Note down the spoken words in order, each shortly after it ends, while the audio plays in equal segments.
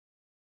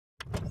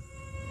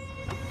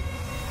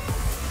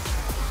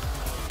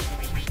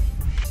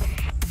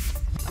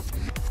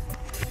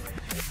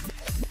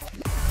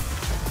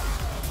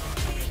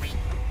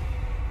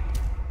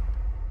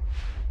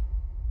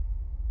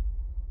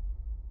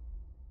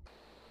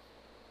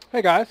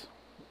Hey guys,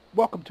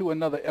 welcome to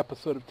another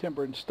episode of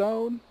Timber and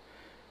Stone.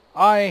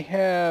 I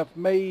have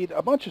made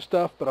a bunch of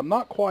stuff, but I'm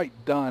not quite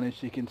done,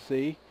 as you can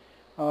see.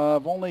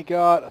 I've only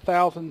got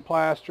 1,000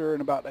 plaster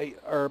and about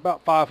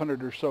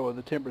 500 or so of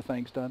the timber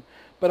things done.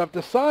 But I've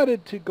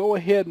decided to go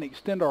ahead and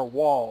extend our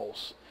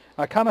walls.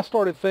 I kind of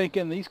started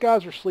thinking, these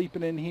guys are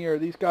sleeping in here,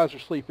 these guys are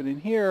sleeping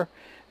in here,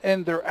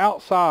 and they're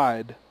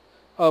outside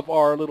of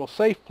our little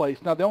safe place.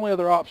 Now the only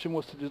other option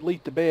was to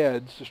delete the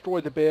beds,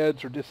 destroy the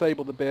beds or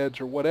disable the beds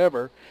or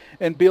whatever,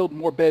 and build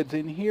more beds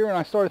in here. And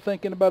I started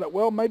thinking about it,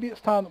 well, maybe it's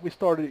time that we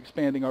started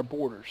expanding our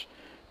borders.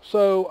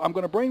 So I'm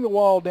going to bring the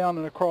wall down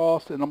and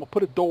across, and I'm going to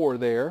put a door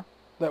there.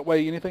 That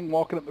way anything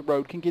walking up the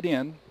road can get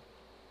in.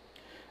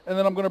 And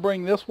then I'm going to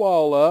bring this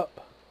wall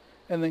up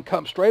and then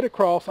come straight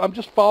across. I'm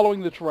just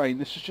following the terrain.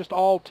 This is just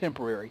all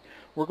temporary.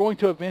 We're going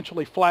to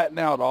eventually flatten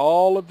out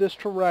all of this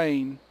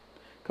terrain,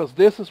 because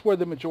this is where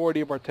the majority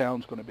of our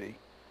town's going to be.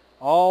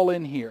 All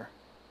in here.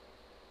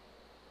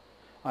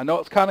 I know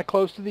it's kind of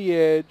close to the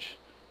edge,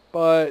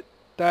 but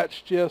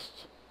that's just,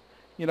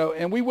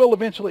 and we will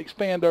eventually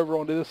expand over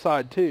onto this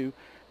side too.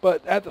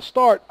 But at the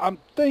start, I'm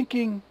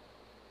thinking,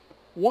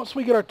 once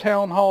we get our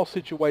town hall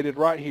situated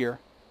right here,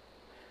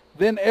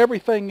 then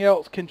everything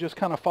else can just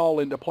kind of fall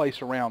into place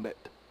around it.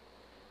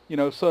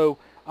 So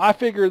I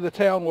figure the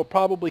town will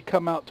probably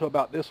come out to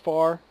about this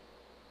far,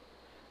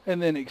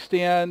 and then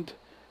extend,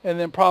 and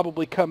then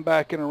probably come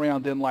back and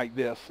around in like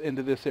this,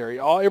 into this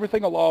area.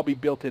 Everything will all be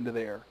built into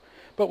there.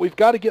 But we've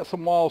got to get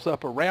some walls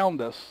up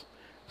around us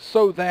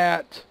so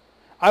that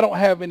I don't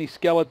have any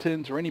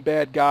skeletons or any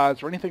bad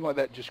guys or anything like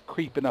that just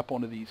creeping up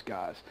onto these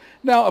guys.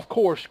 Now, of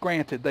course,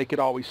 granted, they could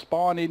always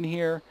spawn in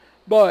here,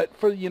 but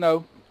for,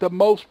 the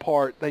most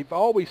part, they've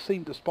always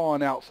seemed to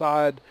spawn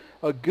outside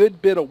a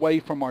good bit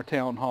away from our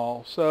town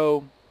hall.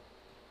 So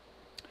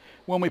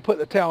when we put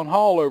the town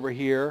hall over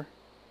here,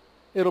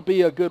 it'll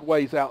be a good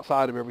ways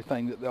outside of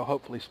everything that they'll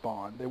hopefully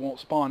spawn. They won't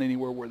spawn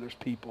anywhere where there's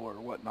people or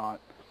whatnot.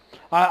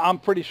 I'm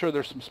pretty sure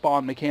there's some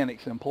spawn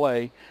mechanics in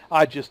play.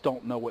 I just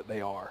don't know what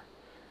they are.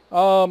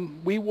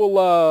 We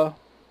will,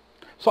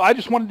 so I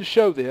just wanted to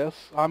show this.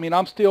 I mean,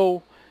 I'm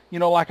still,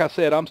 like I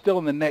said, I'm still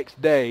in the next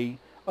day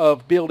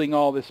of building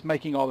all this,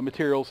 making all the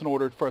materials in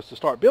order for us to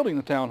start building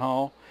the town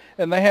hall.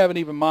 And they haven't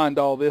even mined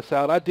all this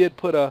out. I did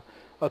put a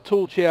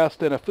tool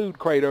chest and a food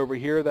crate over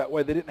here. That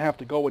way they didn't have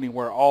to go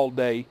anywhere all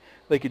day.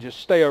 They could just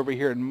stay over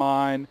here and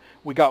mine.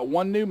 We got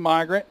one new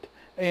migrant,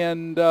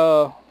 and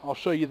I'll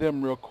show you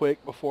them real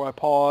quick before I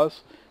pause.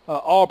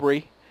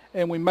 Aubrey,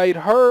 and we made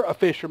her a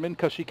fisherman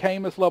because she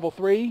came as level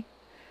 3,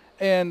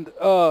 and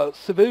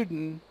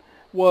Savudin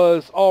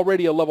was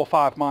already a level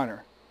 5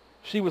 miner.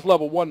 She was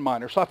level 1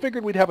 miner, so I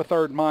figured we'd have a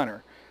third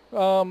miner.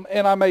 And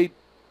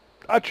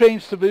I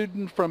changed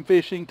Savudin from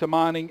fishing to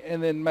mining,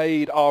 and then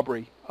made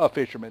Aubrey a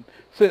fisherman,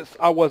 since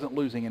I wasn't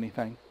losing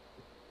anything.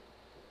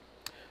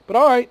 But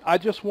all right, I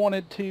just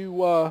wanted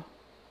to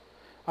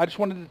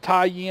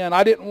tie you in.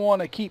 I didn't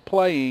want to keep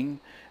playing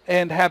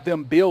and have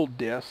them build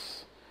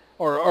this,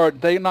 or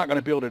they're not going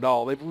to build it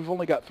all. We've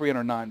only got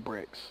 309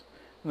 bricks,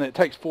 and it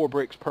takes 4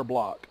 bricks per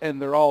block,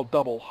 and they're all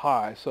double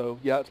high. So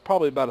yeah, it's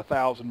probably about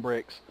 1,000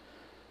 bricks.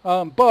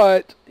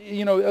 But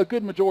a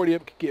good majority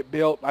of it could get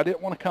built. I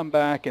didn't want to come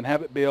back and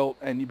have it built,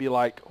 and you'd be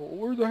like, oh,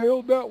 where the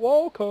hell did that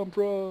wall come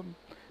from?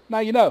 Now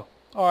you know.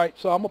 All right,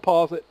 so I'm gonna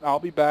pause it. I'll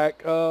be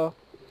back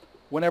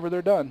whenever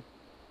they're done.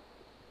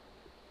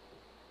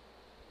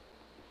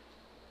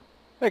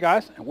 Hey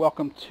guys, and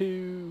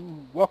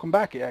welcome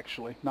back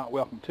actually, not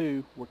welcome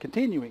to, we're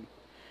continuing.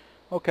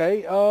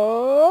 Okay,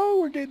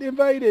 we're getting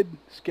invaded.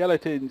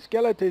 Skeleton,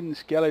 skeleton,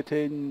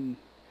 skeleton,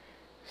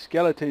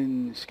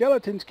 skeleton,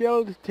 skeleton,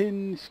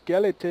 skeleton,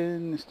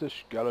 skeletons. The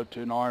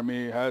skeleton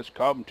army has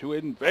come to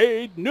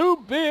invade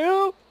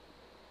Newville.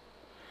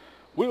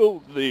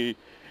 Will the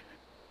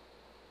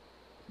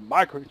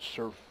migrants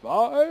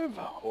survive,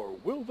 or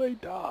will they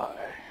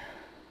die?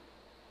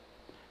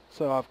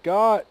 So I've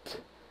got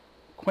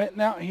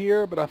Quentin out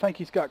here, but I think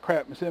he's got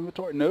crap in his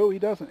inventory. No, he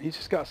doesn't. He's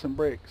just got some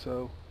brick.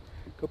 So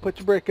go put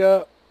your brick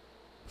up.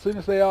 As soon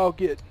as they all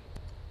get,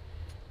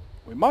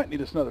 we might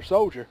need us another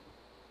soldier.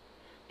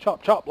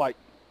 Chop, chop, like.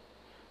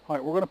 All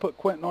right, we're going to put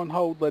Quentin on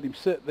hold. Let him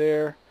sit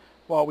there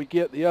while we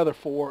get the other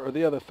 4 or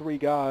the other 3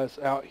 guys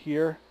out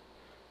here.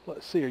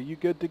 Let's see. Are you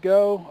good to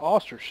go?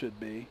 Oster should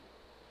be.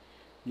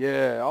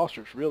 Yeah,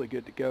 Oster's really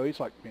good to go. He's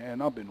like,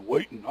 man, I've been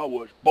waiting. I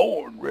was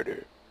born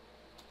ready.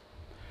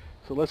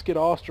 So let's get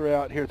Oster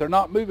out here. They're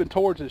not moving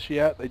towards us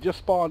yet. They just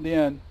spawned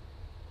in.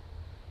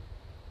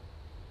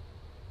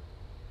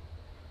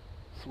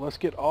 So let's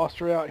get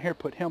Oster out here.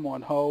 Put him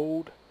on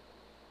hold.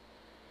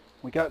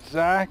 We got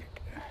Zach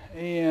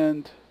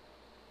and...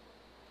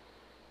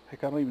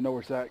 heck, I don't even know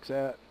where Zach's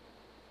at.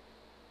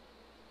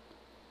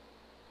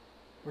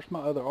 Where's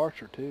my other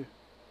archer too?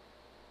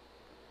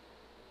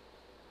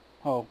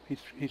 Oh,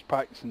 he's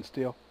practicing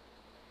still.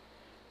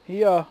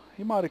 He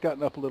might have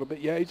gotten up a little bit.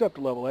 Yeah, he's up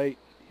to level 8.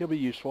 He'll be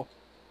useful.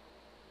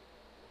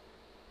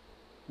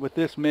 With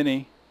this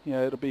many,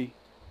 yeah, it'll be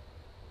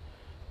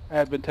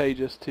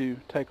advantageous to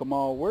take them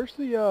all. Where's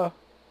the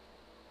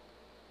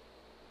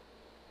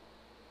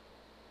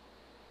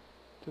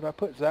Did I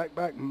put Zach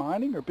back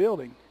mining or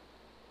building?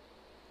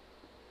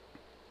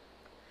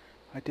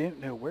 I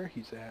don't know where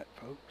he's at,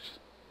 folks.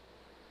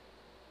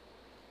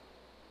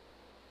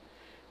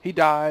 He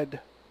died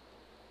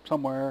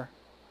somewhere.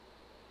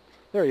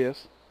 There he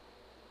is.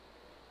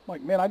 I'm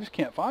like, man, I just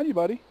can't find you,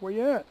 buddy. Where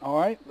you at? All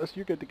right,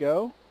 you're good to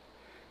go.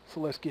 So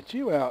let's get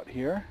you out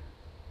here.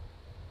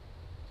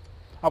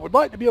 I would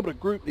like to be able to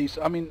group these.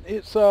 I mean,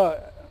 it's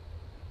the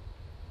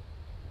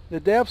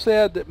dev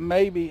said that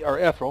maybe, or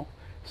Ethel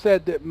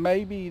said that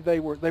maybe they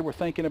were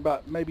thinking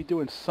about maybe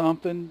doing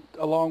something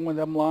along with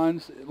them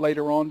lines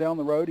later on down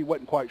the road. He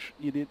wasn't quite.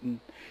 He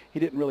didn't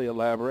really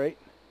elaborate.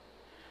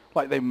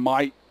 Like they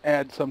might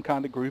add some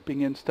kind of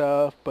grouping and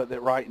stuff, but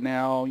that right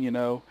now, you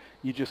know,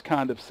 you just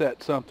kind of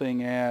set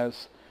something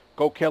as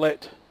go kill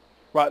it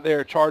right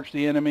there, charge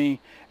the enemy,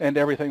 and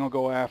everything will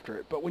go after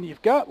it. But when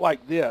you've got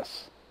like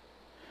this,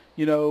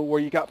 you know, where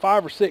you got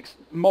 5 or 6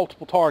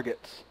 multiple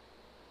targets,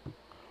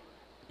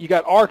 you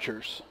got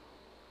archers.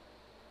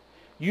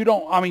 You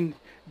don't, I mean,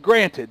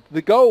 granted,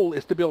 the goal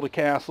is to build a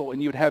castle,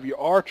 and you would have your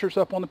archers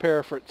up on the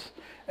parapeits,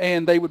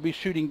 and they would be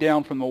shooting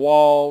down from the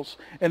walls,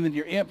 and then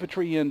your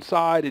infantry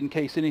inside in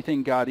case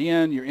anything got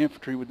in. Your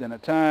infantry would then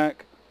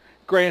attack.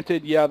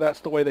 Granted, yeah, that's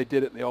the way they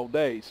did it in the old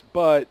days.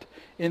 But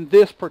in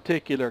this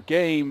particular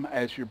game,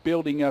 as you're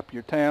building up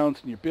your towns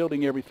and you're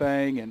building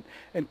everything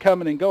and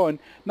coming and going,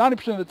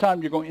 90% of the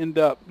time you're going to end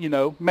up, you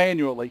know,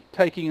 manually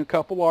taking a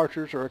couple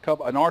archers or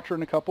an archer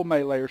and a couple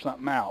melee or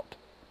something out.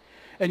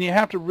 And you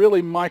have to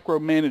really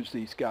micromanage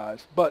these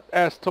guys. But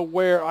as to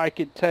where I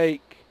could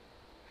take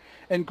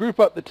and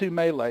group up the 2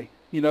 melee,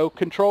 you know,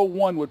 control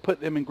 1 would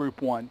put them in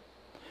group 1.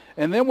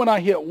 And then when I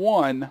hit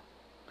 1,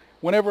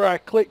 whenever I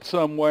clicked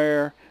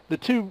somewhere, the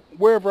 2,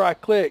 wherever I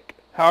click,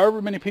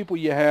 however many people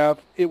you have,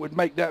 it would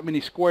make that many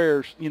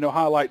squares, you know,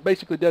 highlight,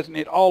 basically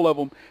designate all of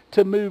them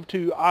to move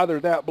to either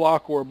that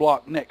block or a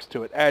block next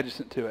to it,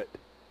 adjacent to it.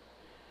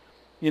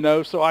 You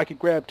know, so I could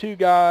grab 2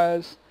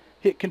 guys,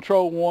 hit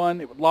control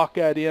 1, it would lock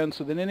that in,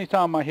 so then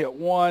anytime I hit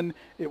 1,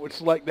 it would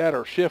select that,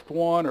 or shift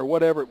 1 or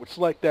whatever, it would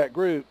select that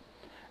group.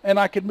 And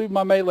I could move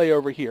my melee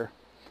over here.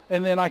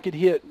 And then I could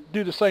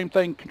do the same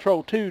thing,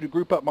 control 2, to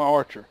group up my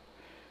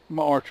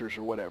archers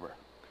or whatever.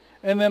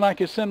 And then I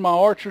could send my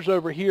archers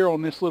over here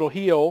on this little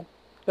hill.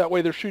 That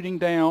way they're shooting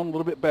down a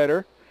little bit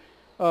better.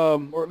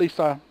 Or at least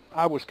I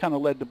was kind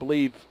of led to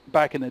believe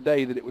back in the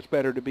day that it was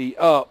better to be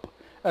up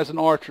as an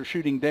archer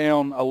shooting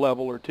down a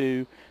level or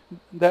 2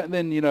 than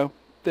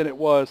it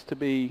was to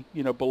be,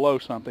 you know, below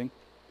something.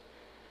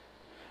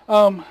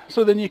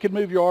 So then you could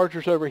move your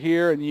archers over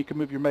here, and you can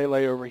move your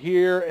melee over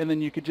here, and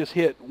then you could just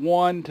hit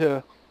 1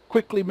 to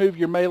quickly move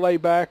your melee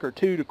back, or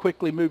 2 to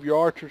quickly move your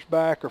archers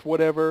back, or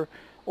whatever,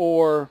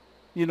 or,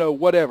 you know,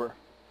 whatever.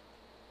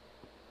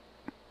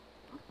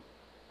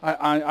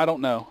 I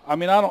don't know. I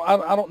mean, I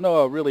don't know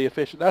a really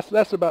efficient.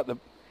 That's about the.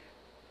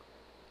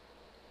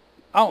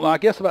 I don't know. I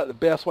guess about the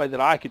best way that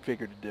I could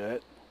figure to do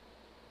it.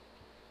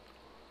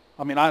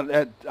 I mean,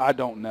 I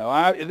don't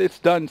know. It's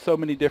done so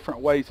many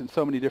different ways in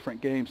so many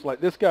different games. Like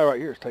this guy right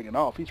here is taking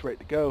off. He's ready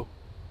to go.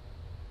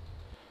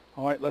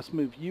 All right, let's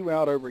move you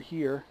out over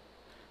here.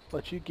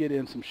 Let you get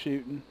in some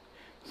shooting,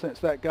 since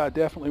that guy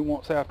definitely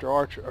wants after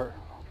archer.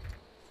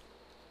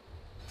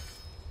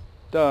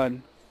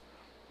 Done.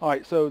 All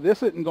right, so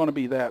this isn't going to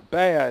be that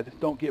bad.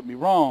 Don't get me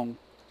wrong.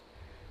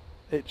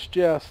 It's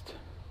just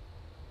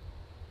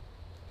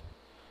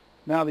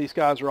now these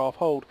guys are off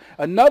hold.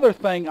 Another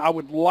thing, I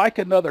would like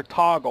another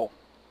toggle.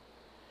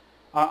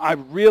 I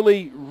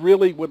really,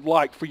 really would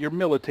like for your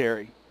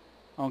military.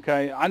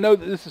 Okay, I know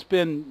that this has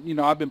been, you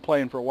know, I've been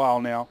playing for a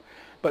while now,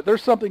 but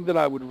there's something that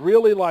I would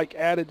really like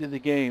added to the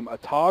game. A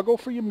toggle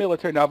for your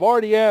military. Now, I've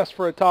already asked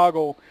for a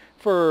toggle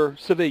for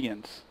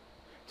civilians,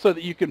 so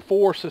that you can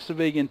force a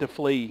civilian to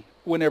flee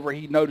whenever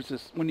he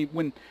notices,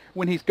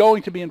 when he's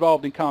going to be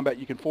involved in combat,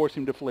 you can force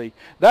him to flee.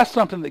 That's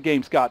something the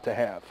game's got to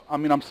have. I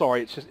mean, I'm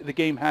sorry, it's just the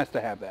game has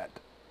to have that.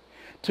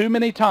 Too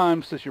many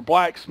times does your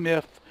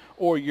blacksmith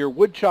or your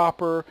wood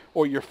chopper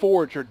or your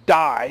forager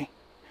die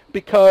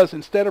because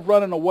instead of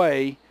running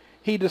away,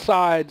 he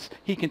decides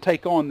he can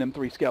take on them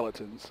 3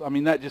 skeletons. I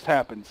mean, that just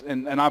happens.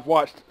 And I've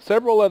watched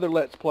several other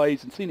Let's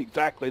Plays and seen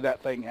exactly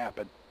that thing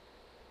happen.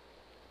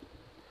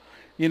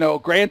 You know,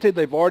 granted,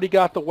 they've already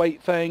got the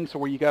weight thing, so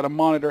where you got to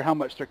monitor how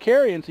much they're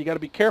carrying, so you got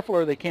to be careful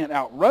or they can't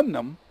outrun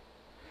them.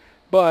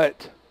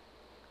 But,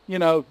 you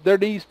know, there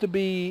needs to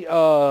be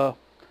a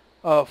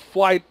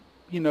flight,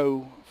 you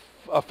know,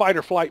 a fight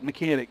or flight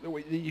mechanic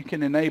that you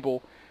can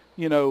enable,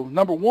 you know,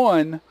 number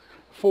 1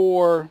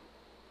 for,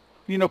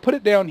 you know, put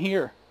it down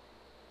here.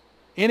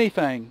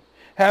 Anything.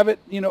 Have it,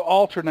 you know,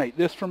 alternate.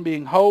 This from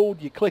being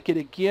hold, you click it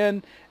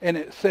again, and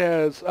it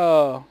says,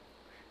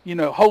 you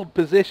know, hold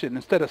position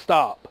instead of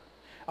stop.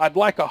 I'd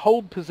like a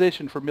hold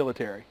position for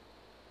military.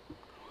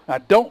 I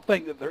don't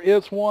think that there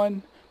is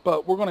one,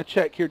 but we're going to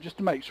check here just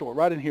to make sure.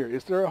 Right in here.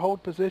 Is there a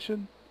hold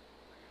position?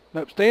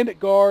 Nope. Stand at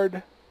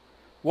guard,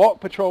 walk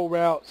patrol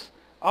routes,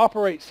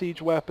 operate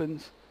siege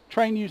weapons,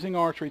 train using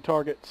archery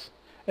targets,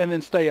 and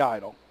then stay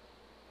idle.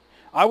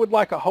 I would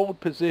like a hold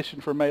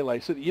position for melee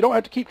so that you don't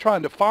have to keep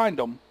trying to find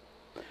them.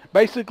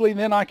 Basically,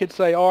 then I could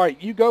say, all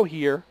right, you go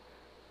here,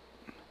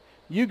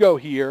 you go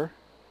here,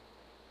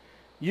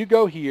 you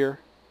go here,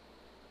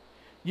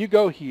 you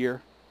go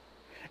here.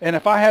 And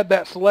if I had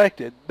that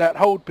selected, that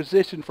hold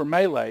position for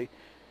melee,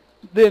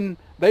 then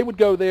they would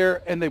go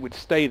there and they would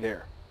stay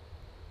there.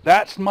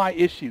 That's my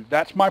issue.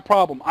 That's my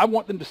problem. I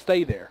want them to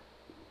stay there.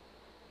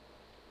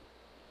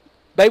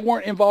 They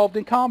weren't involved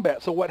in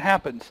combat, so what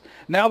happens?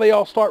 Now they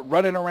all start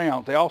running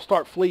around. They all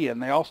start fleeing.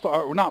 They all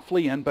start, or not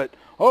fleeing, but,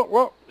 oh,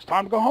 well, it's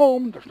time to go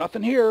home. There's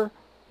nothing here.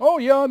 Oh,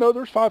 yeah, no,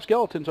 there's 5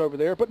 skeletons over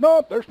there, but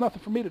no, there's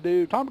nothing for me to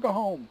do. Time to go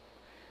home.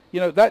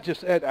 You know, that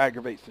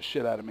aggravates the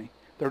shit out of me.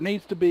 There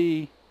needs to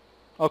be,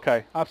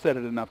 okay, I've said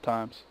it enough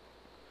times,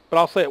 but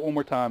I'll say it one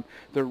more time.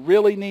 There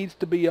really needs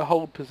to be a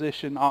hold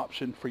position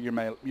option for your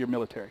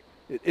military.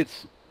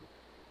 It's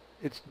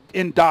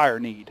in dire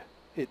need.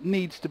 It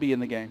needs to be in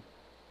the game.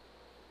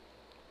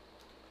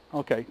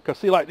 Okay, because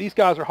see, like, these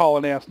guys are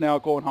hauling ass now,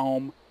 going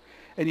home,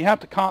 and you have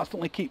to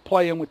constantly keep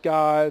playing with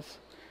guys,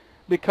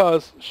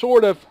 because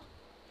short of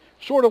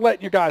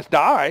letting your guys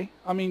die,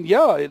 I mean,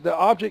 yeah, the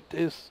object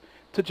is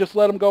to just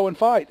let them go and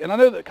fight. And I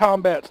know that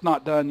combat's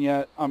not done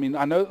yet. I mean,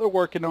 I know that they're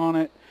working on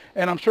it,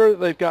 and I'm sure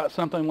that they've got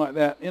something like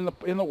that in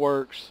the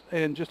works,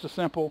 and just a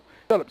simple,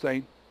 shut up,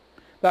 Zane,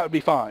 that would be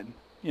fine,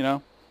 you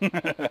know.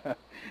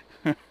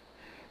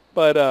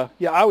 But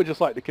yeah, I would just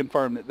like to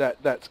confirm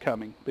that's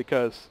coming,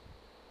 because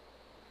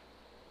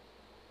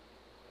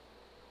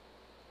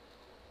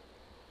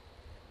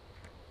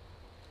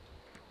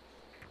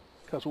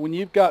when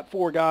you've got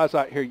 4 guys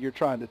out here you're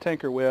trying to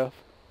tinker with,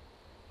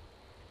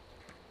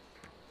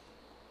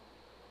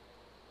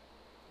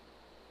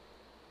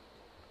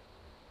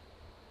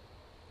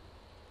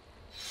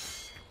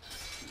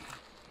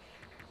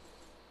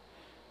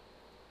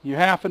 you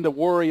happen to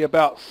worry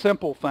about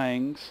simple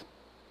things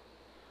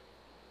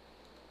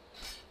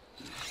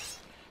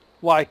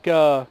like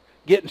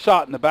getting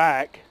shot in the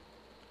back.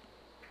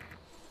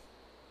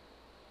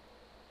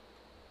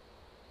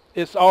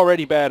 It's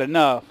already bad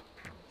enough.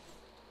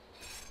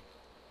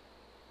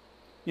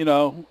 You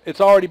know,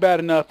 it's already bad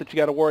enough that you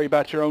got to worry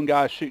about your own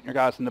guys shooting your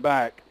guys in the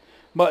back,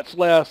 much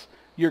less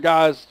your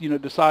guys, you know,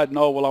 deciding,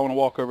 oh, well, I want to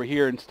walk over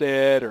here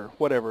instead, or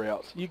whatever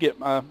else. You get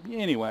my,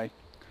 anyway,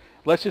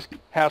 let's just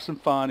have some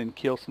fun and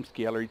kill some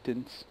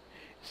skeletons.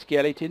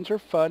 Skeletons are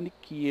fun to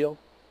kill.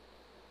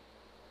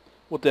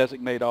 We'll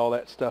designate all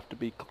that stuff to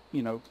be,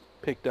 you know,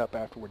 picked up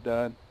after we're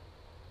done.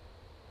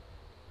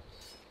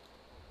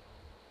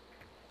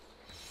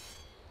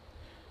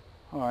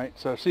 All right,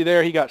 so see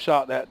there, he got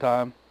shot that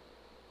time.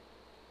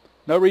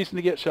 No reason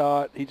to get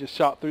shot. He just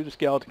shot through the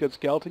skeleton because the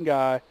skeleton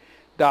guy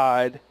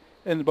died,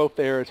 and both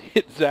there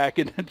hit Zach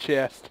in the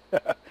chest.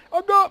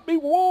 I got me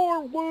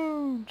war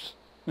wounds.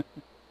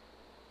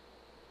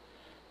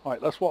 All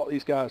right, let's walk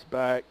these guys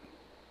back.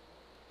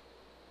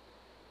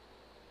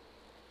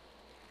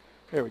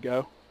 There we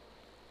go.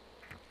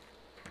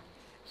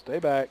 Stay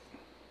back.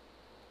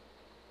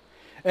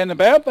 And the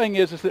bad thing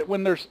is that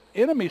when there's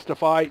enemies to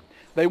fight,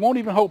 they won't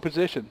even hold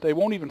position. They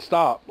won't even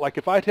stop. Like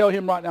if I tell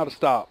him right now to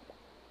stop,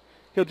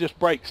 he'll just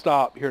break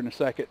stop here in a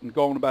second and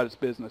go on about his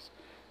business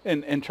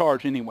and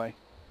charge anyway.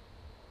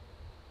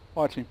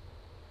 Watch him.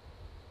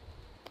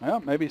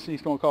 Well, maybe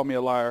he's going to call me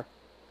a liar.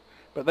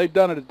 But they've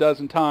done it a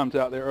dozen times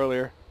out there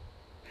earlier.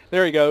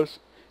 There he goes.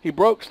 He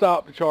broke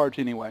stop to charge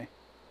anyway.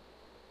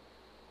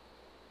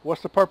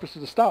 What's the purpose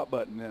of the stop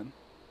button then?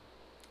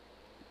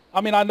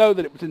 I mean, I know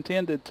that it was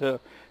intended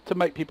to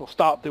make people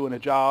stop doing a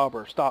job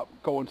or stop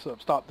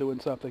doing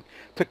something,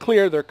 to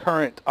clear their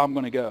current I'm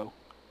going to go.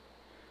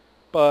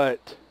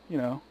 But, you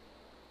know,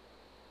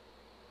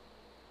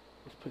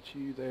 let's put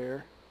you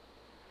there.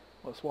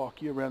 Let's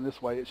walk you around this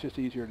way. It's just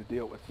easier to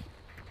deal with.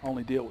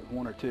 Only deal with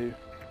 1 or 2.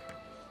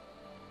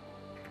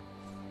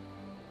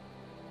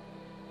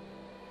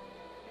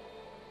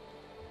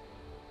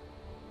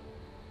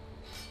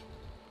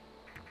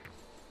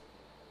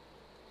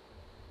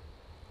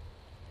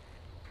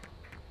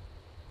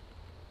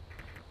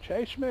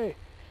 Chase me.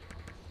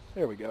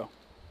 There we go.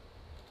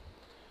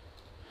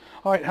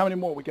 All right, how many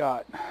more we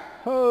got?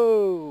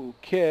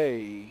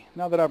 Okay.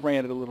 Now that I've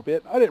ranted a little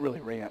bit, I didn't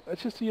really rant.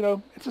 It's just, you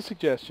know, it's a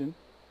suggestion.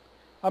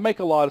 I make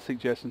a lot of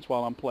suggestions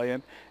while I'm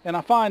playing, and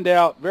I find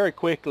out very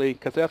quickly,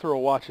 because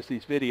Ethereal watches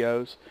these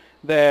videos,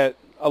 that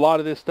a lot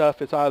of this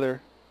stuff is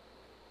either,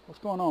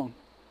 what's going on?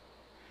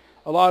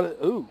 A lot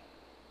of, ooh,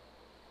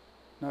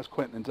 that's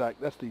Quentin and Zach,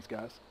 that's these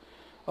guys.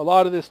 A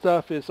lot of this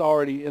stuff is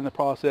already in the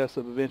process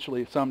of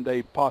eventually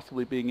someday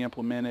possibly being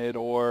implemented,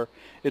 or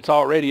it's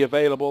already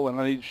available and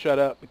I need to shut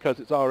up because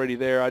it's already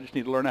there. I just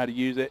need to learn how to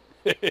use it.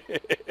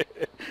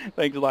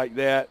 Things like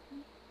that.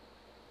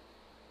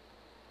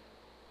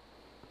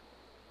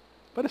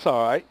 But it's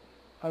all right.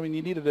 I mean,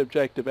 you need an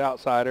objective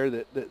outsider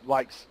that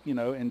likes, you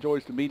know,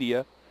 enjoys the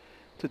media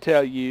to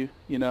tell you,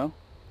 you know,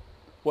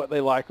 what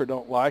they like or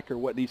don't like or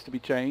what needs to be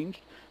changed.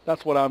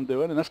 That's what I'm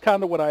doing, and that's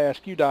kind of what I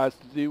ask you guys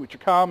to do with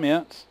your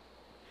comments.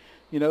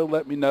 You know,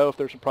 let me know if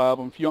there's a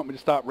problem. If you want me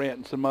to stop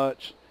ranting so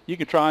much, you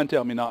can try and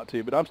tell me not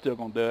to, but I'm still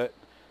going to do it.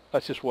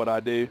 That's just what I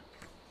do.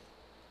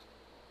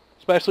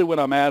 Especially when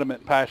I'm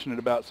adamant and passionate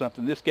about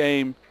something. This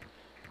game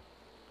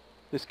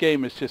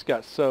has just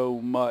got so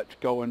much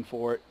going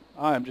for it.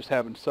 I am just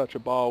having such a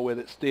ball with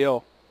it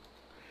still.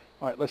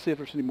 Alright, let's see if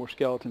there's any more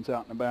skeletons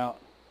out and about.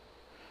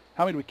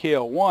 How many did we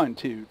kill? 1,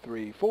 2,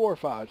 3, 4,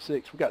 5,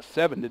 6. We got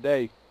 7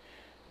 today.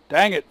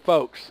 Dang it,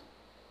 folks.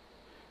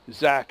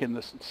 Zach and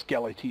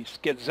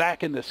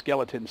the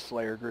skeleton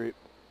slayer group.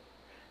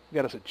 We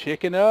got us a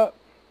chicken up.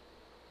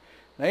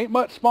 There ain't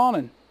much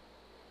spawning.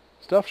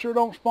 Stuff sure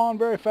don't spawn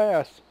very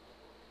fast.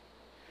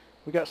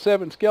 We got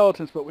 7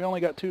 skeletons, but we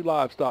only got 2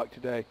 livestock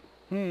today.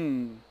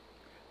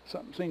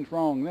 Something seems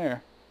wrong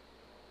there.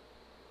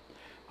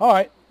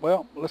 Alright,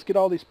 well, let's get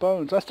all these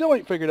bones. I still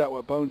ain't figured out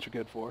what bones are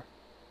good for.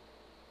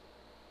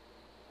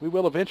 We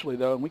will eventually,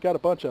 though, and we got a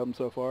bunch of them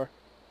so far.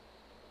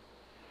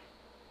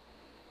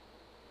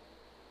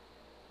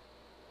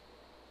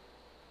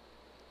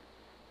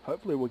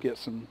 Hopefully we'll get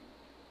some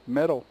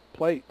metal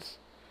plates,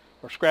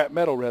 or scrap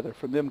metal rather,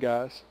 from them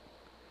guys.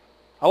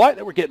 I like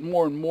that we're getting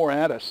more and more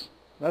at us.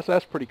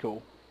 That's pretty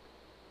cool.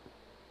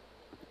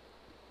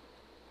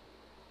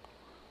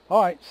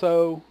 Alright,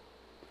 so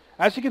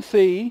as you can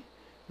see,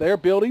 they're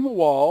building the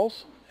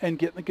walls and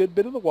getting a good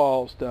bit of the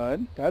walls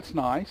done. That's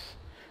nice.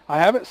 I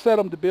haven't set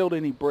them to build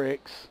any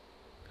bricks,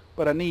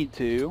 but I need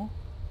to.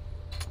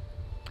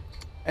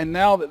 And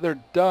now that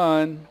they're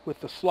done with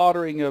the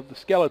slaughtering of the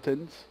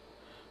skeletons,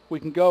 we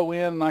can go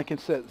in and I can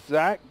set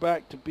Zach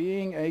back to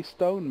being a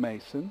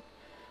stonemason.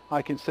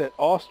 I can set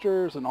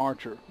Oster as an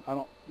archer.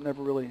 I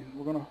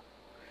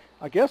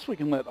guess we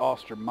can let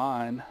Oster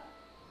mine.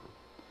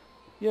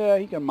 Yeah,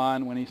 he can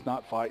mine when he's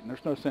not fighting.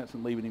 There's no sense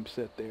in leaving him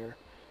sit there.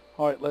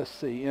 Alright, let's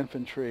see.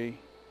 Infantry.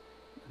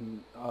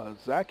 And,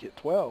 Zach at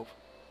 12.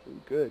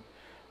 Ooh, good.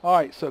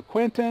 Alright, so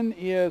Quentin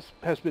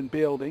has been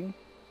building.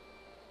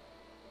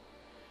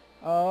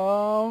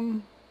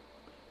 Archers,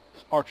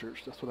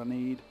 that's what I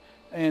need.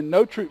 And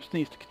no troops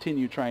needs to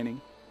continue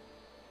training.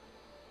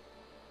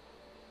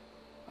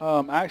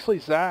 Actually,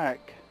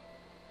 Zach.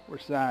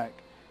 Where's Zach?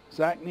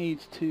 Zach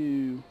needs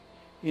to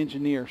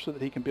engineer so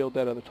that he can build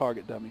that other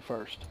target dummy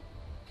first.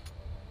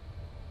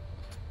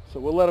 So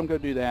we'll let him go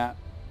do that.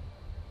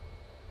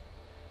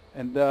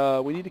 And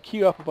we need to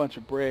queue up a bunch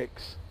of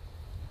bricks.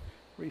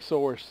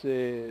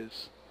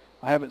 Resources.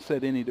 I haven't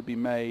said any to be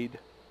made.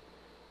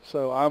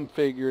 So I'm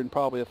figuring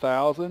probably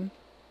 1,000.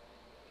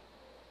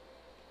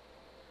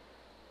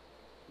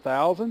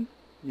 1,000?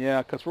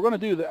 Yeah, because we're going to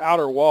do the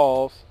outer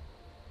walls.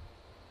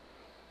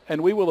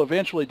 And we will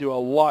eventually do a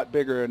lot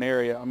bigger an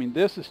area. I mean,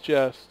 this is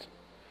just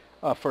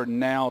for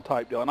now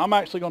type deal. And I'm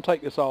actually going to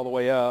take this all the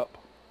way up.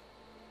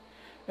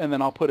 And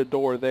then I'll put a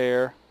door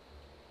there.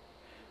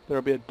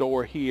 There'll be a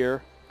door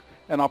here.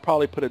 And I'll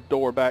probably put a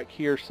door back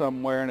here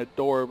somewhere and a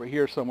door over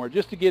here somewhere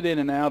just to get in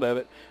and out of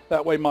it.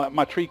 That way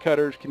my tree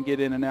cutters can get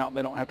in and out and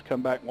they don't have to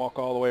come back and walk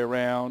all the way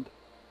around.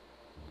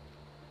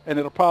 And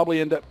it'll probably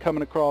end up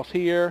coming across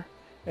here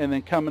and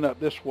then coming up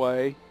this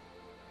way.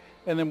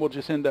 And then we'll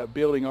just end up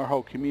building our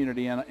whole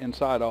community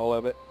inside all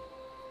of it.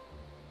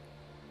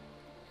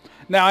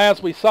 Now,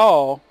 as we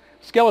saw,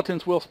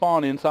 skeletons will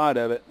spawn inside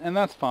of it, and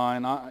that's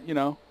fine. I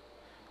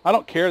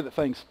don't care that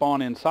things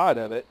spawn inside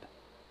of it.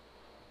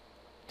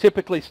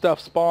 Typically, stuff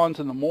spawns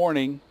in the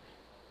morning,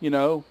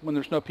 when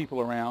there's no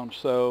people around,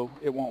 so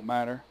it won't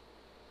matter.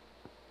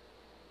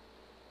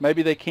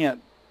 Maybe they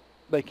can't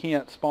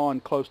spawn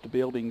close to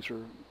buildings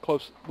or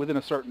close within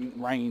a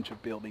certain range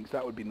of buildings.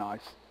 That would be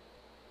nice.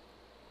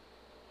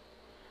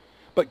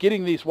 But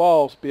getting these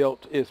walls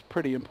built is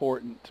pretty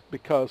important,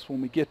 because when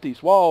we get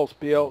these walls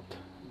built,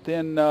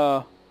 then,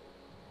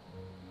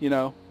 we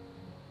don't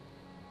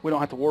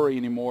have to worry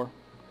anymore.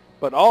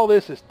 But all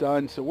this is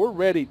done, so we're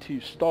ready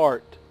to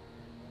start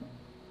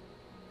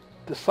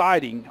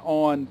deciding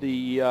on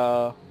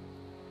the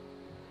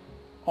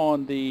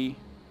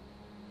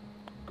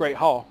Great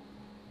Hall.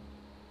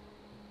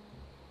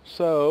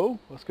 So,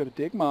 let's go to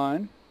Dig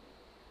Mine.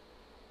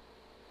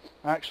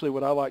 Actually,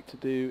 what I like to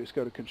do is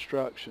go to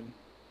Construction.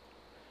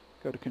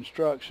 Go to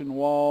Construction,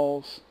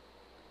 Walls,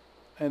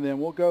 and then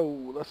we'll go,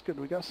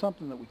 we got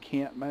something that we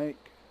can't make.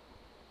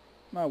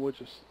 No,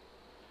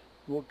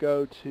 we'll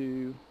go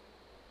to,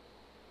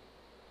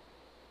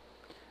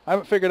 I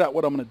haven't figured out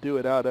what I'm going to do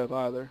it out of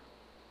either.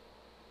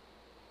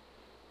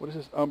 What does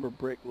this umber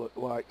brick look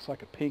like? It's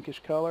like a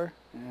pinkish color.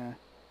 Yeah.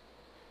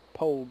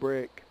 Pole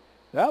brick.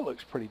 That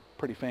looks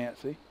pretty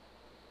fancy.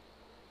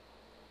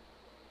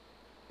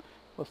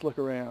 Let's look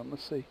around.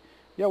 Let's see.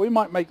 Yeah, we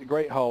might make the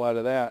Great Hall out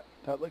of that.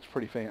 That looks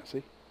pretty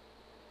fancy.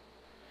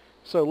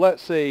 So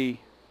let's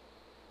see.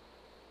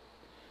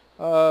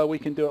 We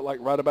can do it like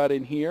right about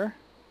in here.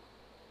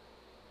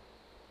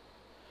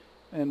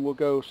 And we'll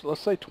go, so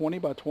let's say 20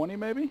 by 20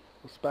 maybe.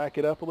 Let's back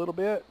it up a little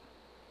bit.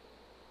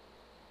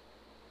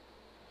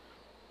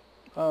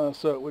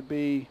 So it would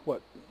be,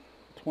 what,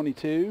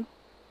 22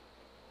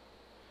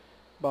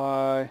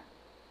 by,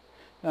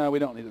 no, we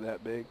don't need it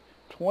that big.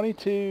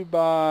 22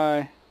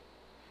 by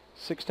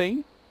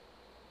 16.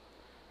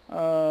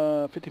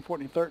 15,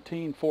 14,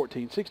 13,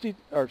 14, 16,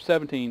 or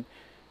 17.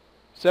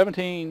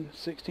 17,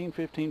 16,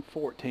 15,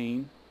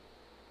 14.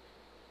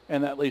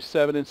 And that leaves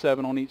 7 and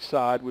 7 on each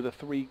side with a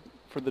 3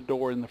 for the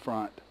door in the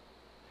front.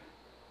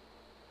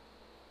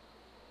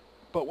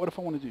 But what if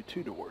I want to do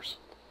 2 doors?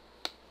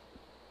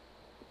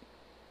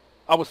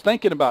 I was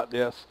thinking about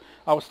this.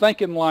 I was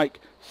thinking like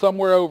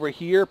somewhere over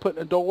here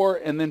putting a door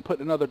and then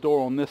putting another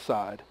door on this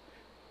side.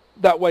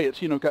 That way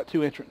it's, you know, got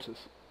 2 entrances.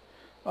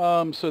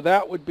 So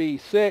that would be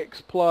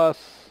 6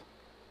 plus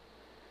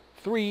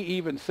 3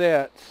 even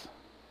sets.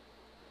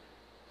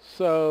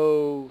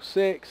 So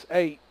 6,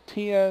 8,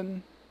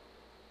 10.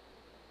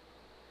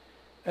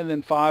 And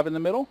then 5 in the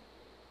middle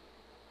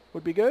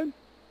would be good.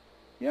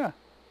 Yeah.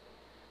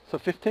 So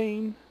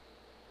 15.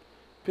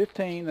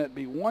 15, that'd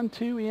be 1,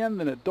 2 in,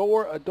 then a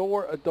door, a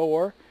door, a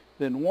door,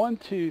 then 1,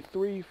 2,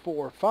 3,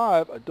 4,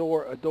 5, a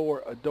door, a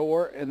door, a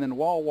door, and then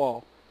wall,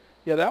 wall.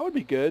 Yeah, that would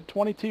be good.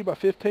 22 by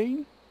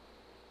 15.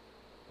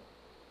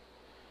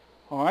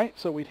 All right,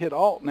 so we'd hit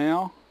Alt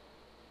now.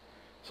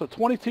 So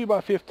 22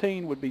 by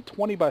 15 would be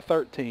 20 by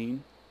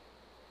 13.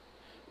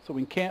 So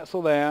we can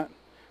cancel that.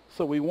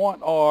 So we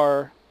want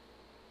our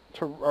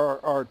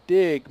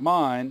dig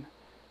mine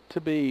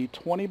to be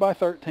 20 by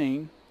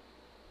 13.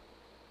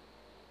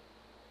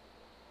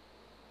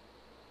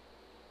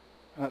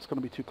 And that's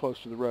going to be too close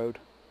to the road.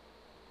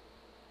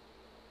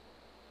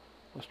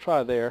 Let's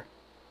try there.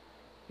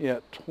 Yeah,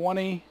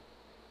 20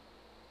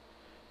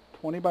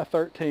 by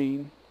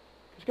 13.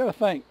 You got to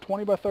think,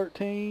 20 by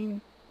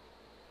 13.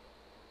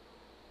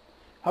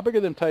 How big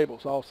are them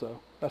tables also?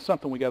 That's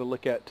something we got to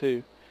look at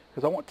too.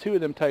 Because I want 2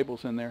 of them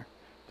tables in there.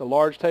 The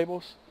large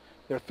tables,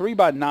 they're 3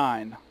 by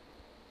 9.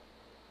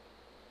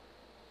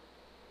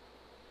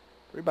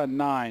 3 by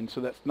 9,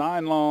 so that's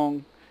 9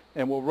 long.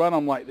 And we'll run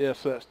them like this,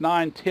 so that's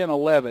 9, 10,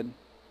 11.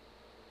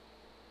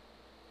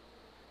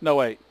 No,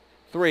 wait.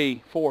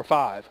 3, 4,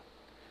 5.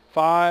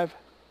 5.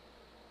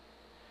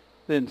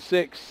 Then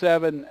 6,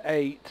 7,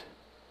 8.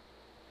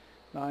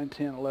 9,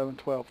 10, 11,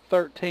 12,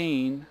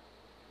 13.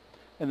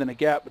 And then a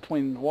gap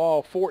between the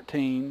wall,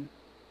 14.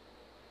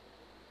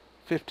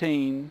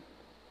 15.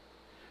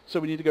 So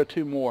we need to go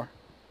 2 more,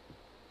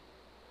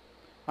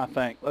 I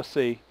think. Let's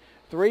see.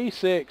 3,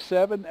 6,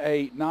 7,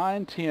 8,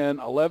 9, 10,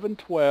 11,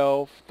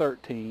 12,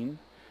 13,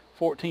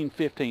 14,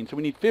 15. So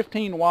we need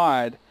 15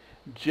 wide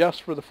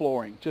just for the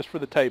flooring, just for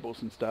the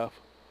tables and stuff.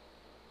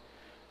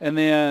 And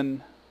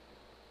then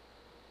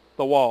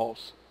the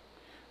walls.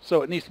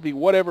 So it needs to be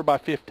whatever by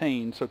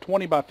 15. So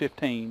 20 by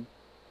 15,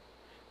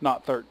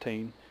 not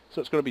 13. So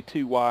it's going to be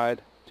 2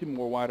 wide, 2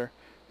 more wider.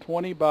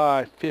 20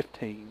 by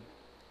 15.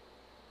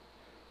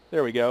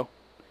 There we go.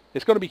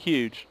 It's going to be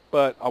huge,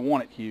 but I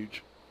want it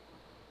huge.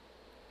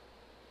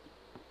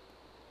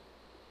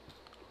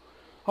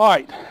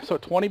 Alright, so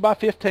 20 by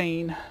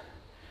 15,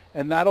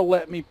 and that'll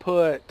let me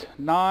put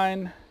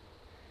 9,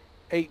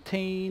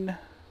 18,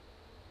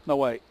 no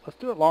wait, let's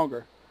do it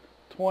longer.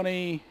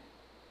 20,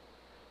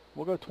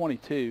 we'll go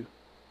 22,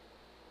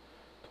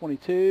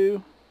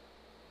 22,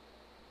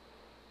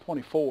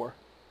 24,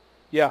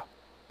 yeah,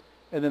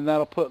 and then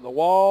that'll put the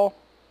wall,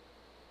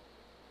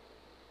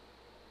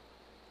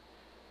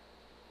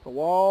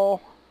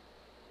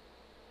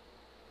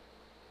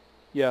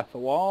 yeah, the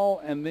wall,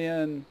 and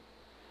then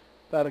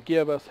that'll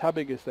give us, how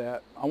big is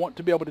that? I want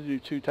to be able to do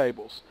 2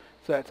 tables.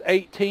 So that's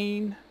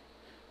 18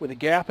 with a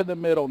gap in the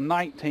middle,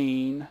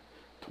 19,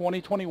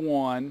 20,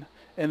 21,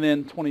 and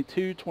then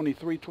 22,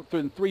 23,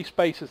 3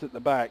 spaces at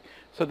the back.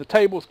 So the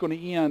table's going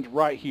to end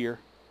right here,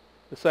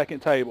 the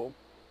second table.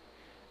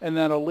 And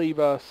that'll leave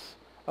us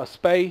a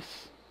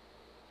space,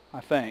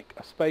 I think,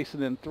 a space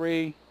and then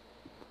 3.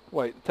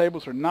 Wait, the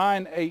tables are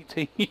 9,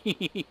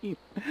 18,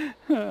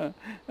 and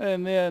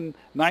then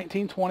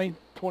 19, 20,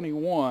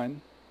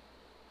 21.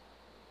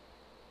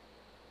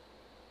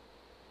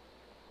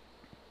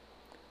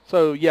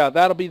 So yeah,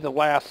 that'll be the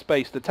last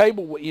space. The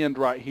table will end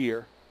right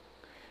here.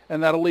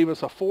 And that'll leave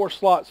us a 4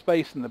 slot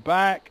space in the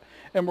back.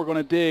 And we're going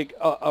to dig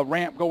a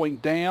ramp going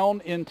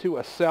down into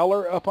a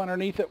cellar up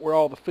underneath it where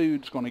all the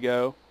food's going to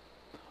go.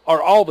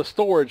 Or all the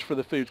storage for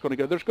the food's going to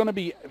go. There's going to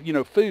be, you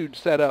know, food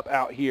set up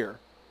out here.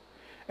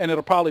 And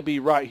it'll probably be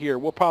right here.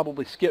 We'll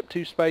probably skip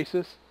 2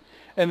 spaces.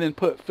 And then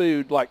put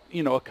food, like,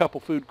 you know, a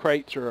couple food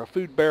crates or a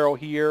food barrel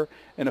here.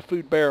 And a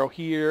food barrel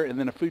here. And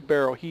then a food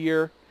barrel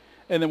here.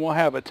 And then we'll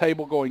have a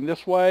table going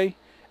this way,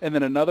 and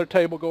then another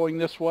table going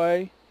this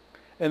way,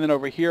 and then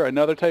over here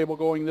another table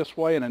going this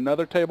way, and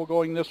another table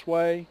going this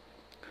way,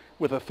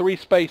 with a 3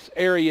 space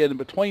area in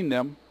between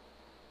them.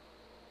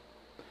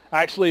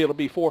 Actually, it'll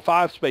be 4 or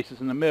 5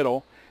 spaces in the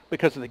middle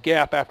because of the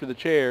gap after the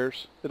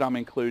chairs that I'm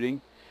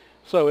including.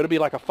 So it'll be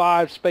like a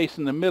 5 space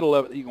in the middle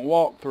of it that you can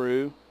walk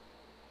through.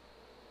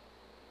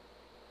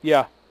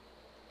 Yeah,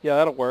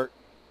 that'll work.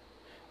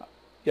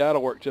 Yeah,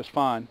 that'll work just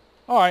fine.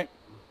 All right.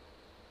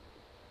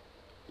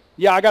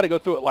 Yeah, I got to go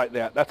through it like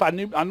that.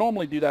 I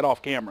normally do that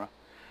off camera.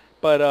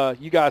 But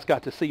you guys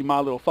got to see my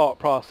little thought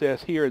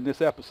process here in this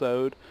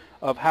episode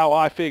of how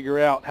I figure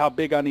out how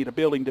big I need a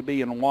building to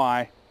be and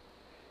why.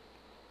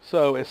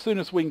 So as soon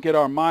as we can get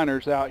our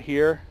miners out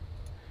here,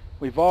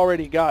 we've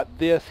already got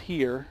this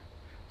here.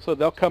 So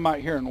they'll come out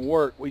here and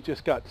work. We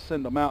just got to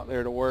send them out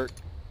there to work.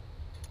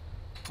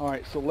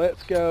 Alright, so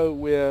let's go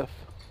with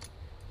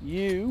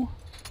you.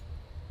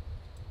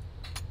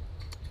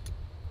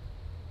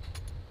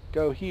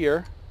 Go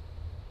here.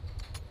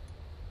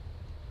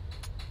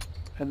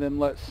 And then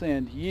let's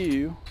send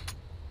you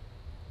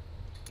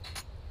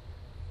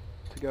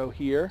to go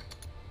here.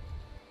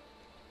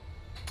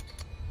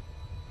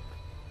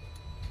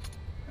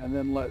 And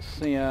then let's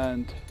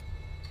send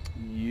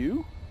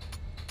you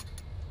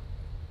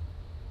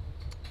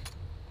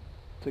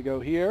to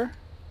go here.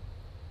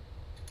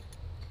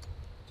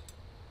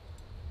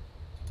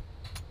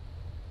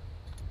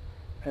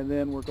 And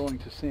then we're going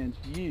to send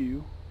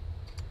you,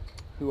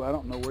 who I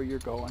don't know where you're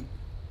going.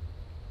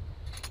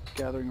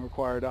 Gathering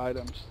required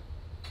items.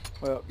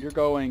 Well, you're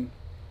going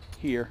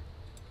here.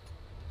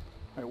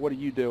 All right, what are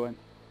you doing?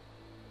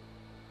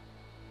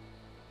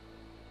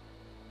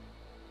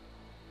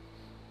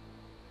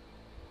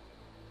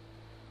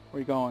 Where are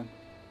you going?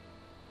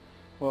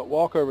 Well,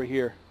 walk over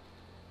here.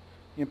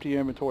 Empty your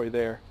inventory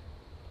there.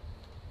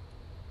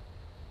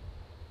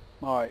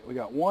 All right, we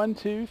got 1,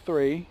 2,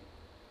 3.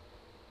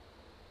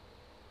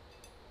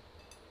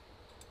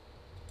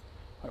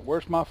 All right,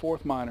 where's my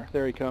 4th miner?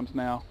 There he comes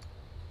now.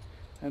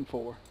 And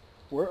 4.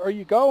 Where are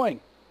you going?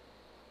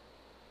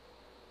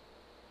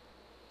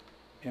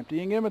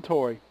 Emptying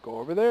inventory. Go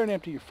over there and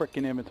empty your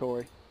frickin'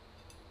 inventory.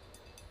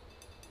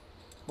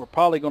 We're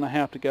probably going to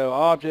have to go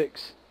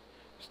objects,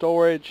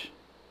 storage,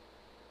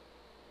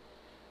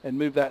 and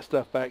move that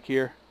stuff back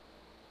here.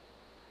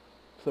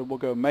 So we'll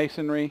go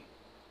masonry.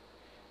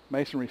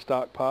 Masonry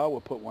stockpile.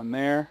 We'll put one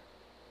there.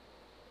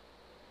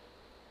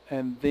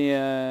 And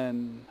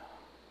then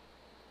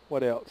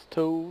what else?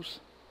 Tools.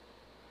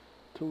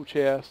 Tool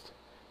chest.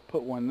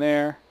 Put one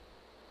there.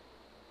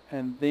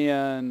 And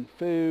then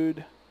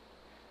food.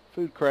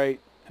 Food crate.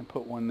 And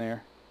put one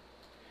there.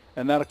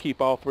 And that'll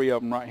keep all 3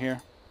 of them right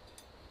here.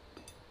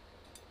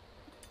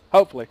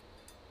 Hopefully.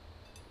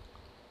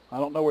 I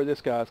don't know where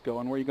this guy's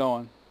going. Where are you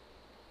going?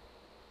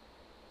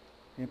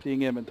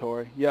 Emptying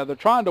inventory. Yeah, they're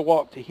trying to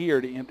walk to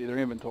here to empty their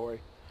inventory.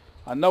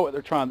 I know what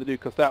they're trying to do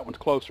because that one's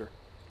closer.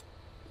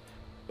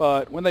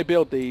 But when they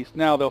build these,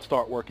 now they'll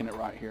start working it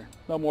right here.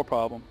 No more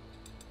problem.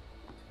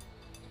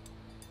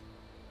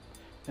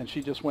 And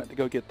she just went to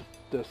go get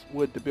this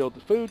wood to build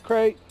the food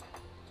crate.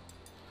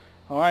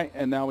 Alright,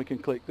 and now we can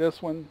click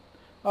this one.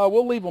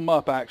 We'll leave them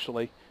up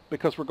actually,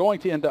 because we're going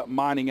to end up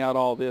mining out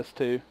all this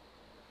too.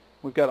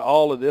 We've got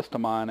all of this to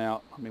mine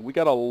out. I mean, we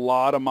got a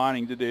lot of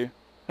mining to do.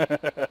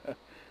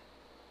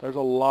 There's a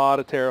lot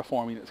of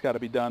terraforming that's got to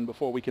be done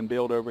before we can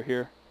build over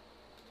here.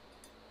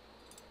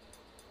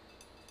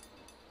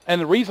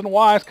 And the reason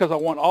why is because I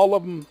want all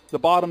of them, the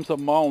bottoms of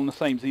them all on the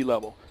same Z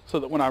level.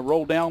 So that when I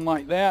roll down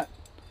like that,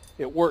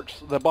 it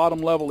works. The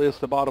bottom level is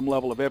the bottom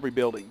level of every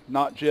building.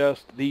 Not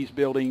just these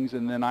buildings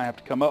and then I have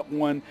to come up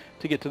one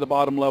to get to the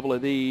bottom level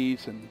of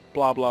these and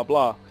blah, blah,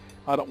 blah.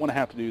 I don't want to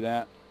have to do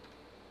that.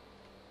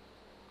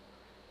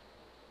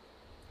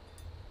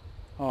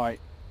 Alright,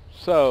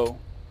 so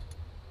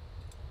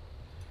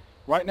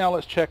right now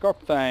let's check our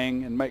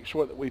thing and make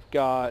sure that we've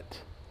got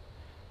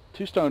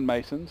 2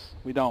 stonemasons.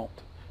 We don't.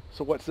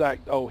 So what's that?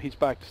 Oh, he's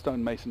back to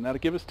stonemason. That'll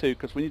give us 2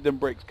 because we need them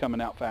bricks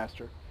coming out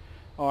faster.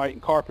 Alright,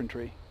 and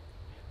carpentry.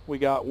 We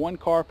got 1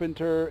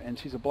 carpenter and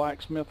she's a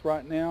blacksmith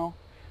right now.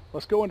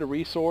 Let's go into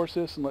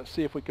resources and let's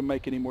see if we can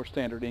make any more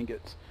standard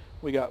ingots.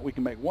 We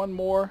can make 1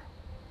 more.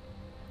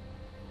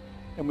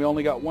 And we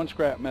only got 1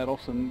 scrap metal,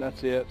 so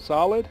that's it.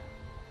 Solid.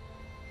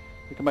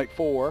 We can make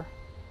 4.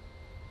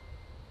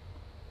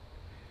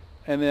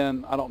 And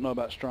then, I don't know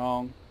about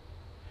strong.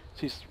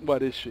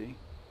 What is she?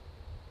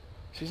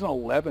 She's an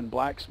 11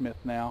 blacksmith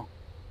now.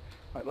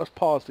 Alright, let's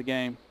pause the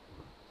game.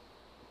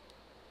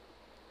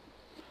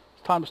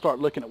 It's time to start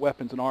looking at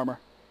weapons and armor.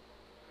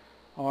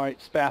 Alright,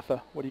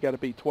 Spatha. What do you got to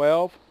be?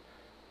 12?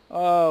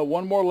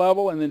 1 more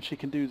level and then she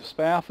can do the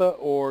Spatha,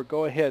 or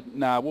go ahead.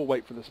 Nah, we'll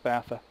wait for the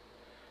Spatha.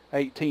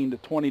 18 to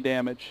 20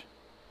 damage.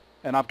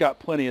 And I've got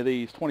plenty of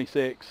these.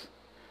 26.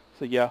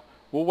 So yeah,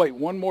 we'll wait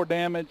 1 more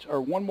damage,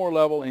 or 1 more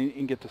level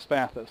and get the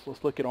Spathas.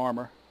 Let's look at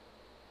armor.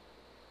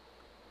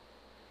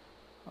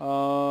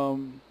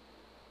 Could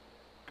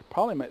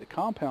probably make the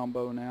compound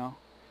bow now.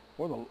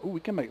 Or the, ooh, we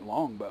can make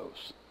long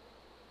bows.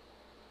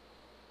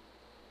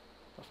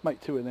 Let's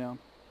make 2 of them.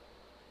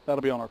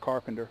 That'll be on our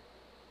carpenter.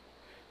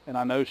 And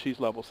I know she's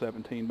level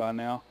 17 by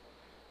now.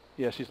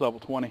 Yeah, she's level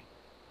 20.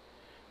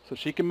 So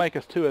she can make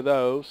us 2 of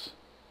those.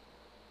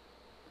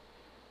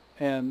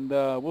 And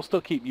we'll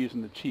still keep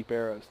using the cheap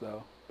arrows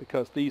though,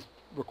 because these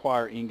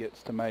require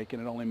ingots to make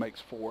and it only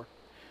makes 4.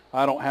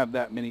 I don't have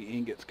that many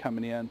ingots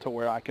coming in to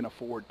where I can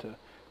afford to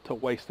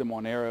waste them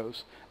on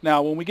arrows.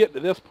 Now when we get to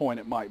this point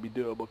it might be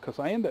doable because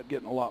I end up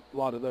getting a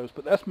lot of those,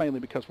 but that's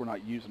mainly because we're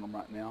not using them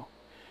right now.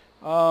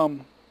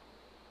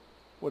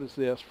 What is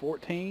this?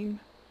 14?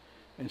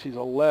 And she's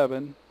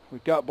 11.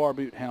 We've got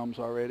barboot helms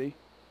already.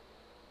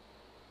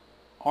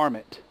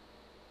 Armit.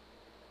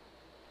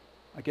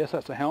 I guess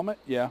that's a helmet?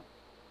 Yeah.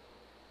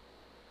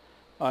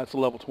 It's a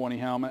level 20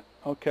 helmet.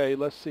 Okay,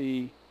 let's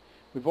see.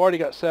 We've already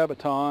got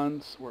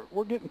sabatons.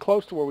 We're getting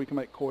close to where we can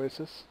make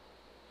coesis.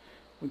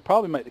 We can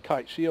probably make the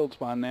kite shields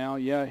by now.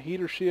 Yeah,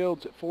 heater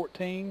shields at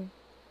 14.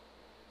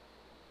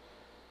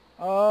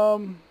 We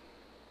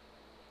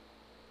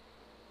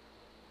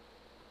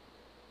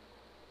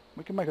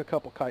can make a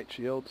couple kite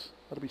shields.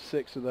 That'll be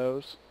 6 of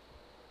those.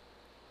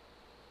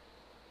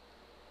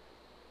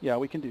 Yeah,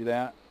 we can do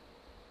that.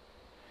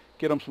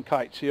 Get them some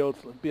kite shields.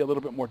 It'll be a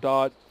little bit more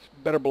dodge,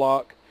 better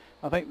block.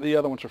 I think the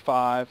other ones are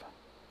 5.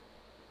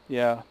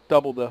 Yeah,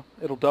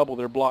 it'll double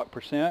their block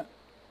percent.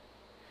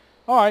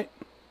 All right.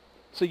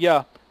 So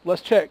yeah,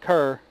 let's check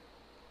her.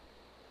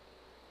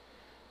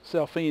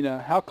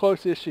 Selfina, how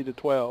close is she to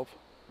 12?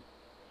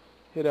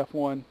 Hit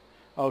F1.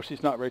 Oh,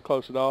 she's not very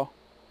close at all.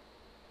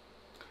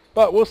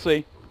 But we'll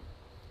see.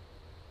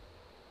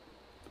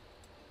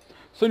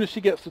 As soon as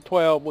she gets to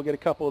 12, we'll get a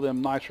couple of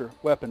them nicer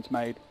weapons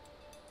made.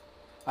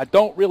 I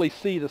don't really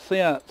see the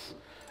sense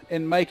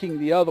in making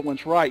the other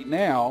ones right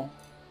now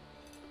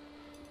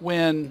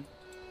when,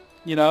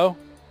 you know,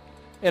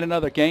 in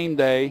another game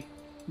day,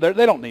 they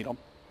don't need them.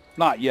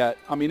 Not yet.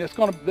 I mean, it's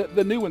going to,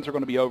 the new ones are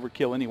going to be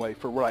overkill anyway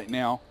for right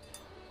now.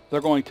 They're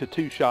going to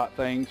 2-shot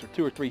things or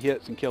 2 or 3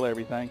 hits and kill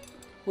everything,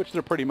 which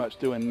they're pretty much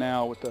doing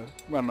now with the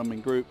running them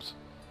in groups.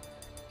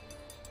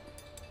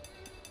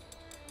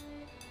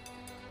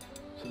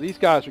 So these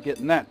guys are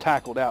getting that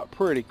tackled out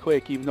pretty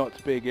quick, even though it's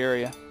a big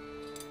area.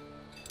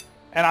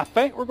 And I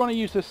think we're going to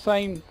use this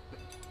same,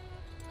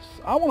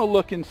 I want to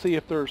look and see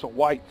if there's a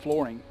white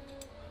flooring,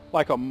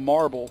 like a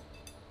marble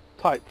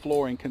type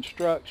flooring.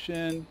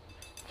 Construction,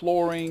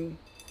 flooring,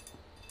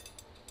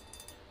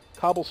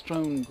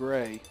 cobblestone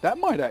gray. That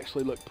might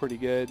actually look pretty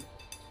good.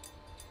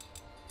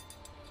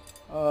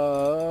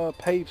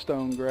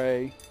 Pavestone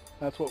gray.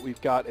 That's what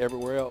we've got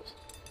everywhere else.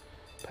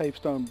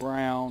 Pavestone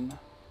brown.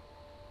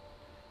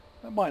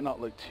 That might not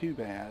look too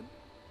bad.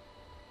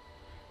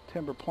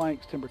 Timber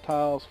planks, timber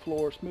tiles,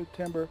 floor, smooth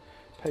timber,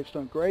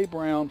 pavestone gray,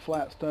 brown,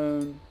 flat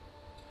stone,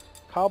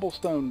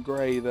 cobblestone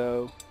gray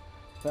though.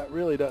 That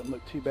really doesn't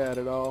look too bad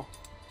at all.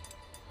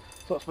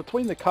 So it's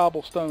between the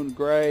cobblestone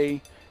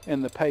gray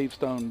and the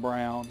pavestone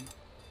brown.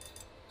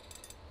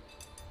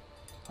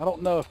 I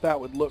don't know if that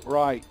would look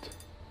right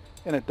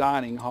in a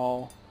dining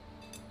hall,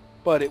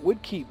 but it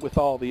would keep with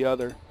all the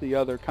other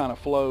kind of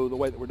flow the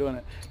way that we're doing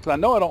it. Because I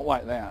know I don't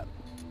like that.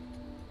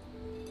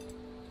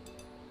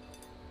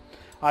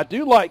 I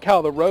do like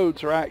how the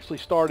roads are actually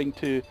starting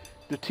to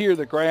deter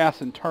the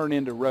grass and turn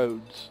into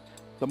roads.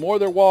 The more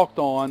they're walked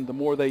on, the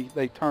more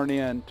they turn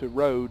into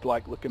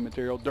road-like looking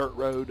material, dirt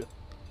road,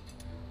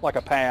 like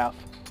a path.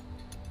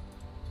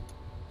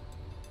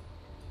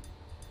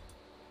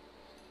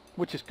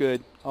 Which is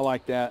good. I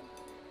like that.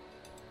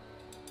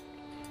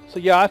 So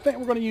yeah, I think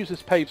we're going to use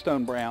this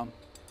pavestone brown.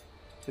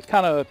 It's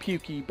kind of a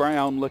pukey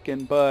brown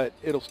looking, but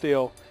it'll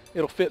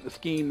fit the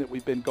scheme that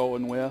we've been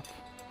going with.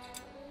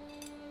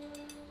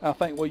 I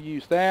think we'll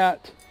use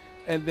that,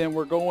 and then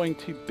we're going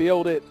to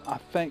build it. I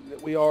think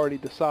that we already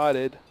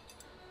decided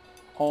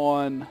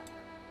on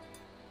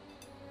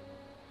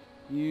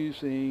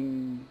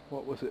using,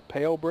 what was it,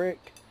 pale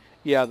brick?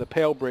 Yeah, the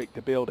pale brick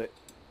to build it.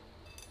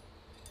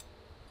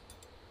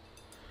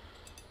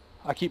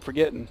 I keep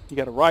forgetting. You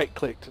got to right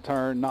click to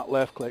turn, not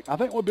left click. I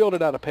think we'll build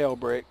it out of pale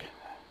brick.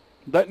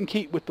 Doesn't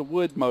keep with the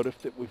wood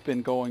motif that we've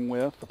been going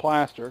with, the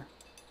plaster.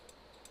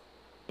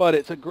 But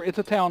it's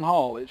a town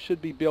hall. It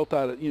should be built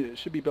out of, it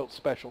should be built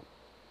special.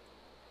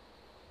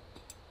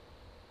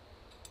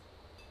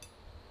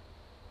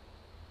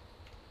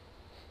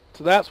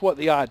 So that's what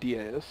the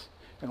idea is.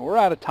 And we're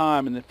out of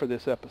time for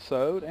this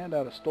episode, and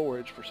out of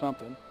storage for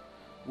something.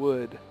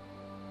 Wood.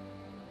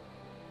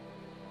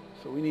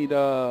 So we need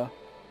a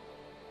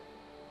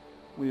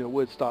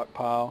wood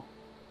stockpile.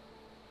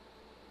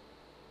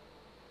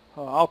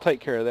 I'll take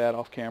care of that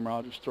off camera.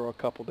 I'll just throw a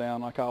couple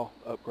down. Like, I'll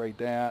upgrade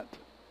that.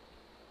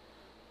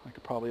 I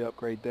could probably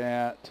upgrade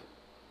that.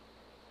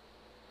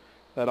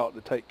 That ought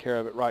to take care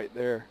of it right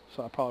there.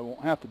 So I probably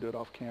won't have to do it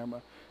off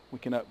camera. We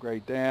can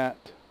upgrade that.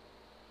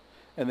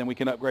 And then we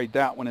can upgrade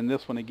that one and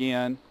this one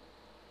again.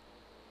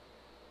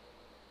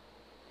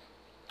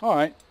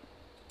 Alright.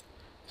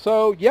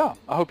 So yeah,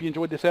 I hope you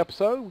enjoyed this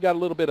episode. We got a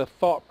little bit of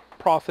thought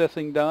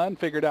processing done,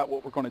 figured out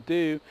what we're going to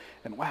do.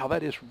 And wow,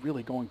 that is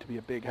really going to be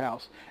a big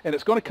house. And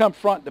it's going to come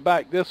front to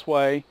back this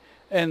way.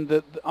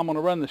 And I'm going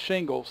to run the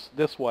shingles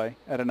this way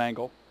at an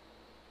angle.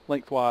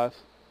 Lengthwise.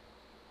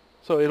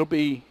 So it'll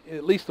be,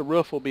 at least the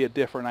roof will be a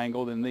different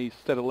angle than these.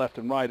 Instead of left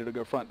and right, it'll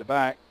go front to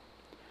back.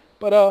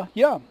 But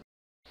yeah,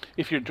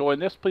 if you're enjoying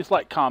this, please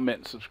like, comment,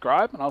 and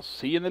subscribe, and I'll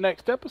see you in the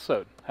next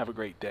episode. Have a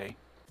great day.